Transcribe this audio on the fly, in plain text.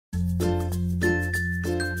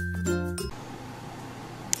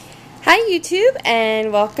Hi YouTube,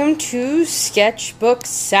 and welcome to Sketchbook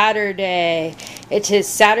Saturday. It is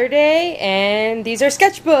Saturday and these are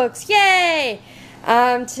sketchbooks. Yay!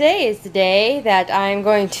 Today is the day that I'm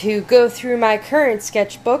going to go through my current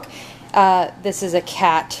sketchbook. This is a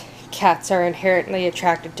cat. Cats are inherently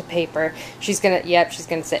attracted to paper. She's gonna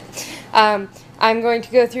sit. I'm going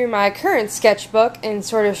to go through my current sketchbook and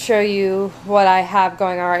sort of show you what I have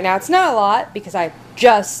going on right now. It's not a lot because I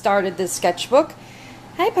just started this sketchbook.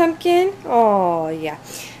 Hi, Pumpkin. Oh, yeah.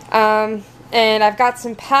 And I've got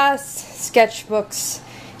some past sketchbooks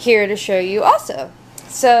here to show you also.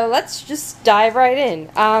 So let's just dive right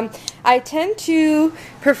in. I tend to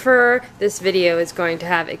prefer, this video is going to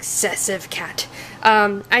have excessive cat.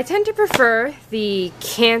 I tend to prefer the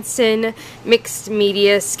Canson mixed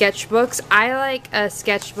media sketchbooks. I like a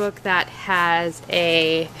sketchbook that has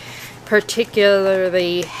a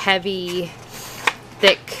particularly heavy,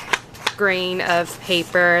 thick grain of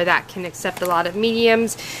paper that can accept a lot of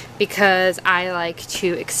mediums, because I like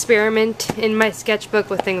to experiment in my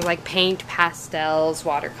sketchbook with things like paint, pastels,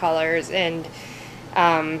 watercolors, and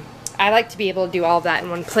I like to be able to do all of that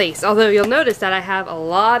in one place. Although you'll notice that I have a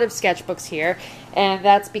lot of sketchbooks here, and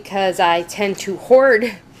that's because I tend to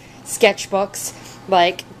hoard sketchbooks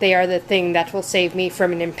like they are the thing that will save me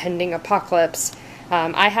from an impending apocalypse.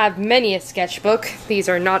 I have many a sketchbook. These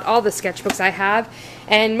are not all the sketchbooks I have,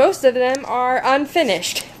 and most of them are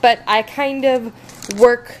unfinished, but I kind of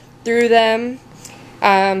work through them.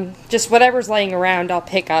 Just whatever's laying around I'll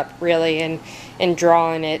pick up, really, and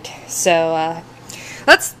draw in it. So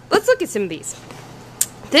let's look at some of these.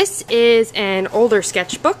 This is an older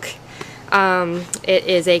sketchbook. It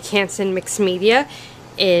is a Canson mixed media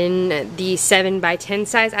in the 7x10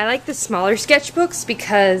 size. I like the smaller sketchbooks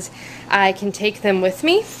because I can take them with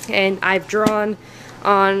me, and I've drawn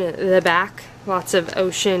on the back lots of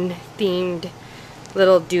ocean themed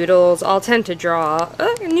little doodles. I'll tend to draw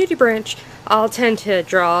a nudie branch. I'll tend to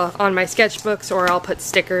draw on my sketchbooks, or I'll put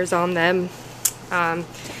stickers on them.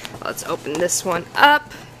 Let's open this one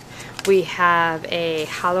up. We have a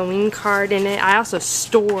Halloween card in it. I also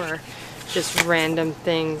store just random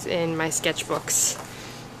things in my sketchbooks.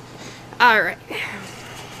 Alright,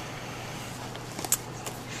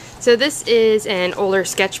 so this is an older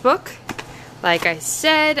sketchbook. Like I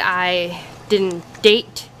said, I didn't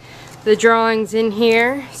date the drawings in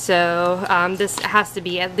here, so this has to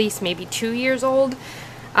be at least maybe 2 years old.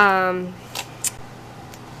 So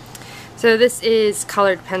this is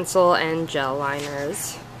colored pencil and gel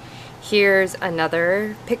liners. Here's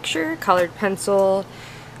another picture, colored pencil,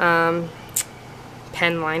 pen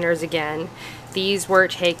liners again. These were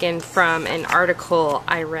taken from an article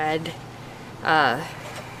I read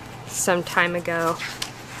some time ago.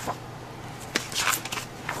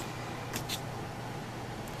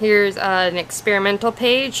 Here's an experimental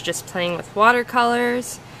page, just playing with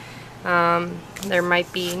watercolors. There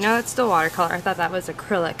might be, no, it's still watercolor. I thought that was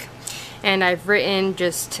acrylic. And I've written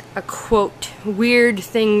just a quote, "Weird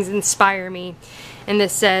things inspire me." And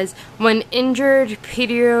this says, "When injured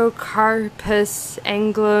Pediocarpus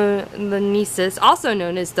anglolensis, also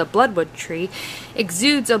known as the bloodwood tree,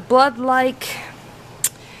 exudes a blood-like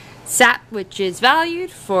sap which is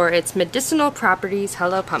valued for its medicinal properties."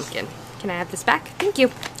 Hello, Pumpkin. Can I have this back? Thank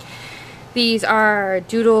you. These are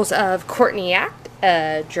doodles of Courtney Act,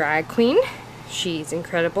 a drag queen. She's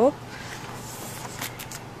incredible.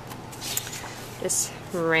 Just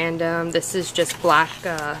random. This is just black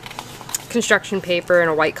construction paper and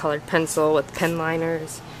a white colored pencil with pen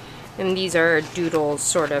liners, and these are doodles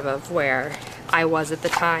sort of where I was at the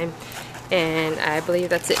time, and I believe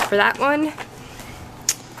that's it for that one.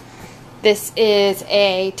 This is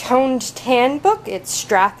a toned tan book. It's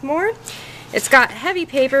Strathmore. It's got heavy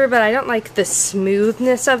paper, but I don't like the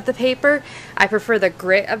smoothness of the paper. I prefer the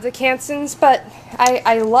grit of the Cansons, but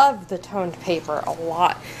I love the toned paper a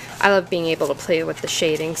lot. I love being able to play with the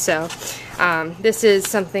shading. So this is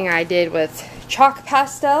something I did with chalk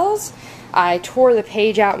pastels. I tore the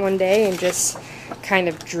page out one day and just kind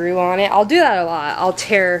of drew on it. I'll do that a lot. I'll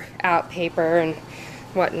tear out paper and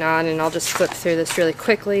whatnot, and I'll just flip through this really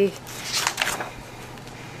quickly.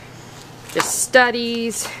 Just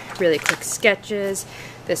studies, really quick sketches.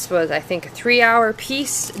 This was, I think, a 3-hour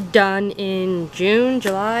piece done in June,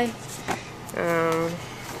 July.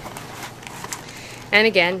 And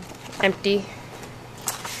again, empty.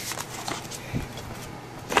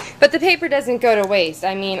 But the paper doesn't go to waste.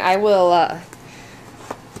 I mean, I will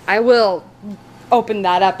open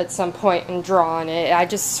that up at some point and draw on it. I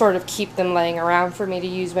just sort of keep them laying around for me to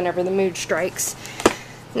use whenever the mood strikes.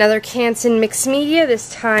 Another Canson mixed media, this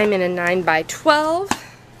time in a 9x12.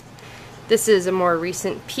 This is a more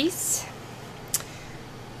recent piece.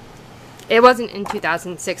 It wasn't in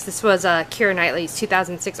 2006. This was Keira Knightley's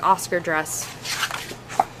 2006 Oscar dress.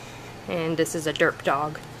 And this is a derp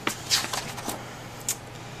dog.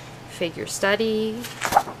 Figure study.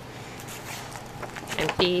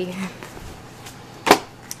 Empty.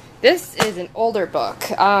 This is an older book.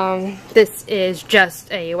 This is just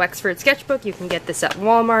a Wexford sketchbook. You can get this at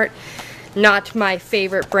Walmart. Not my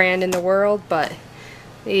favorite brand in the world, but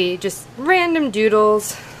just random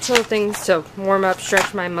doodles, little things to warm up,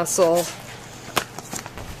 stretch my muscle.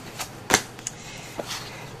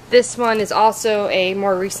 This one is also a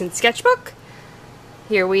more recent sketchbook.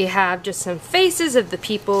 Here we have just some faces of the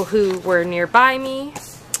people who were nearby me.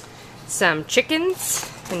 Some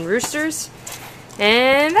chickens and roosters.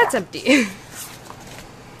 And that's empty.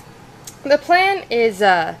 The plan is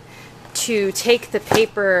to take the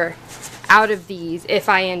paper out of these if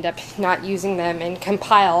I end up not using them and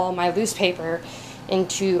compile all my loose paper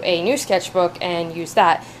into a new sketchbook and use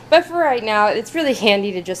that. But for right now, it's really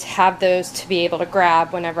handy to just have those to be able to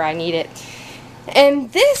grab whenever I need it.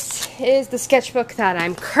 And this is the sketchbook that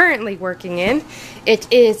I'm currently working in.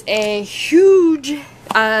 It is a huge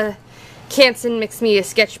Canson Mixed Media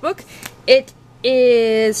sketchbook. It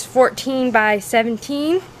is 14 by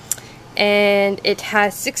 17 and it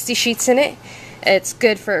has 60 sheets in it. It's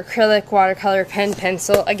good for acrylic, watercolor, pen,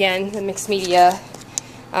 pencil. Again, the mixed media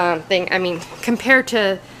thing. I mean, compared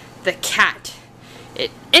to the cat,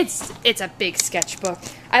 it's a big sketchbook.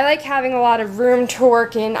 I like having a lot of room to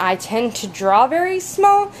work in. I tend to draw very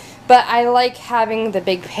small, but I like having the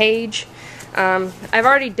big page. I've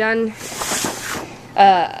already done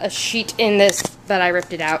a sheet in this, but I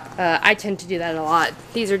ripped it out. I tend to do that a lot.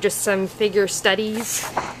 These are just some figure studies,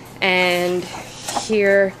 and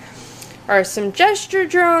here are some gesture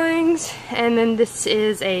drawings, and then this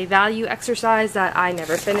is a value exercise that I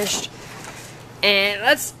never finished. And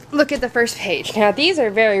let's look at the first page. Now these are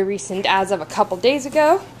very recent, as of a couple days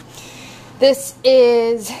ago. This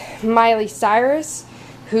is Miley Cyrus,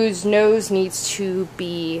 whose nose needs to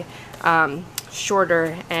be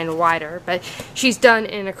shorter and wider, but she's done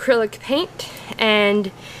in acrylic paint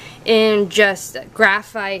and in just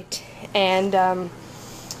graphite and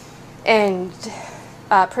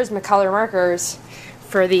Prismacolor markers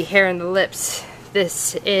for the hair and the lips.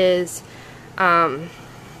 This is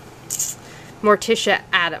Morticia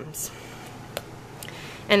Adams.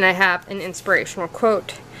 And I have an inspirational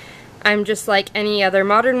quote. "I'm just like any other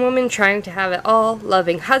modern woman trying to have it all.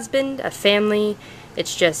 Loving husband, a family.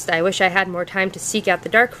 It's just I wish I had more time to seek out the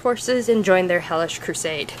dark forces and join their hellish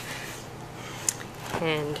crusade."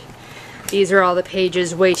 And these are all the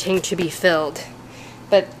pages waiting to be filled.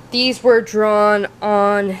 But these were drawn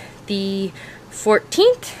on the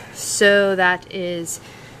 14th, so that is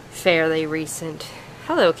fairly recent.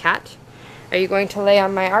 Hello, cat. Are you going to lay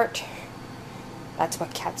on my art? That's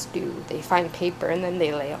what cats do. They find paper and then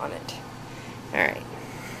they lay on it. Alright.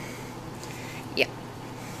 Yeah.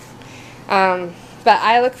 But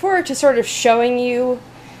I look forward to sort of showing you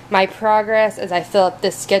my progress as I fill up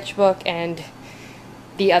this sketchbook and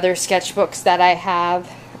the other sketchbooks that I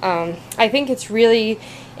have. I think it's really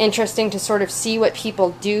interesting to sort of see what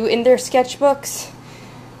people do in their sketchbooks.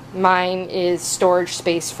 Mine is storage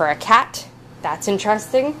space for a cat. That's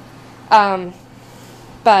interesting.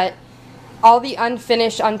 But all the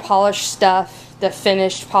unfinished, unpolished stuff, the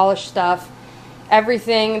finished, polished stuff,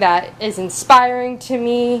 everything that is inspiring to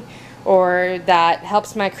me or that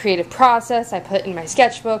helps my creative process, I put in my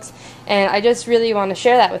sketchbooks, and I just really want to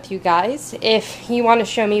share that with you guys. If you want to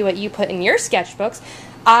show me what you put in your sketchbooks,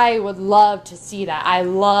 I would love to see that. I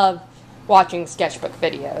love watching sketchbook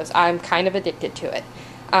videos. I'm kind of addicted to it.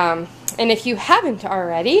 And if you haven't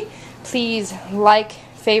already, please like,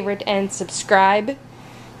 favorite, and subscribe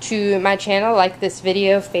to my channel. Like this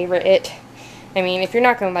video, favorite it. I mean, if you're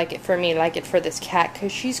not going to like it for me, like it for this cat,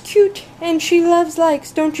 because she's cute and she loves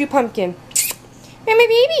likes, don't you, Pumpkin? Hey, my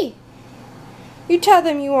baby! You tell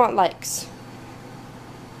them you want likes.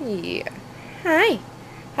 Yeah. Hi.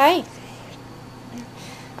 Hi.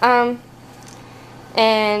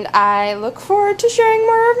 And I look forward to sharing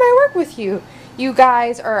more of my work with you. You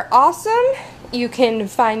guys are awesome. You can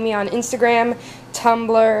find me on Instagram,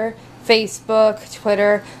 Tumblr, Facebook,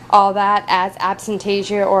 Twitter, all that as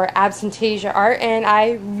Absentasia or Absentasia Art, and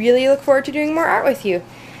I really look forward to doing more art with you.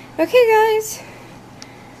 Okay, guys.